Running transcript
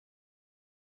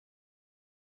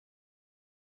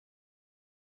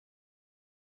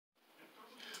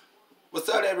What's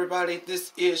up, everybody?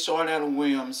 This is Shawn Adam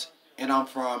Williams, and I'm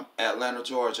from Atlanta,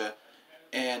 Georgia,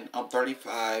 and I'm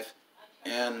 35,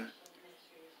 and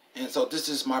so this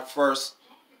is my first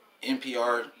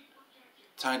NPR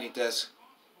Tiny Desk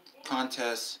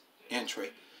contest entry.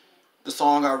 The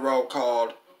song I wrote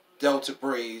called Delta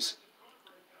Breeze,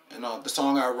 and the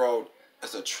song I wrote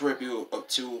is a tribute of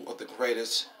two of the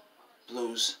greatest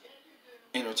blues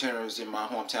entertainers in my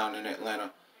hometown in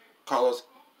Atlanta, Capote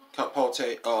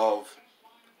of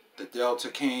the Delta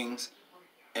Kings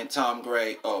and Tom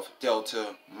Gray of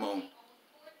Delta Moon.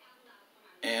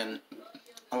 And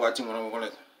I want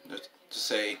to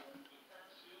say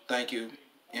thank you,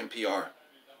 NPR.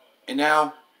 And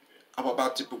now I'm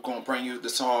about to bring you the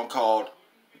song called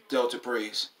Delta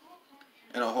Breeze,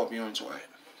 and I hope you enjoy it.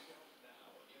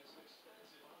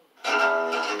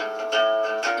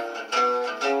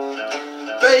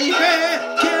 Baby,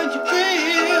 can you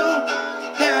feel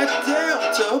that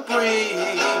Delta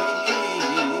breeze?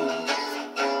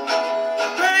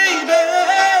 Baby,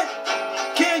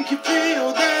 can you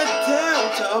feel that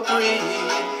Delta breeze?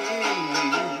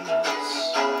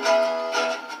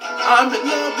 I'm in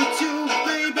love with you,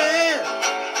 baby.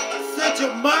 Set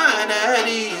your mind at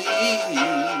ease.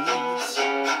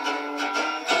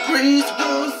 The breeze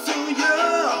will soothe you.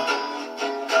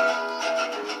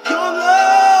 Your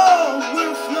love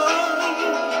will flow.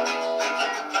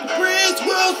 The breeze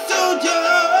will soothe you.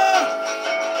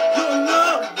 Your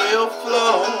love will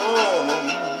flow.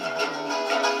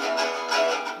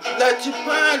 Let your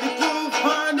body move,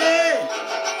 honey.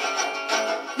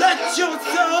 Let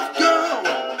yourself go.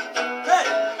 Hey.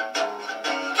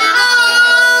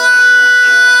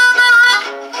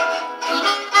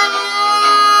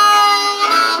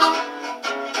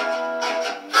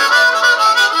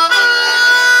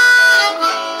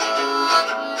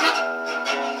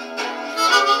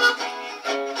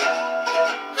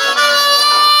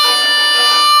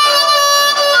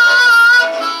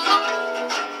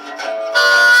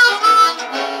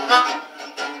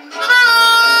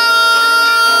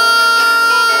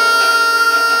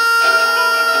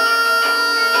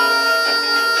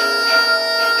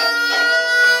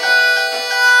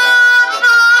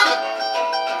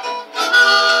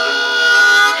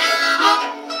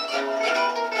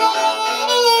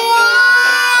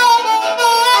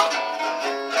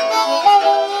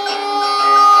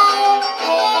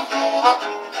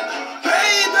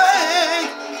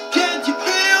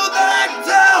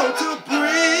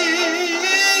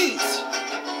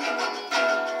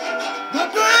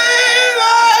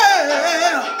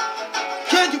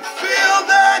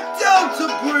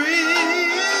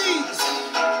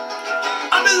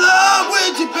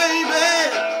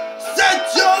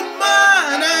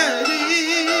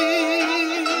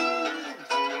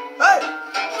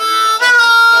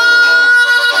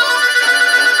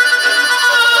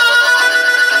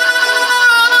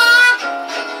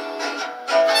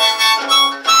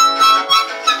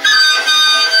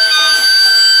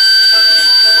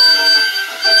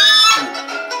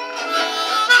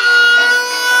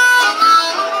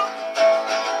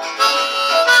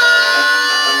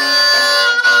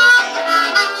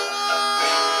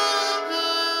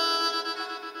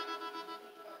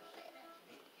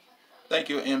 Thank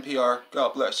you, NPR.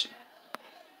 God bless you.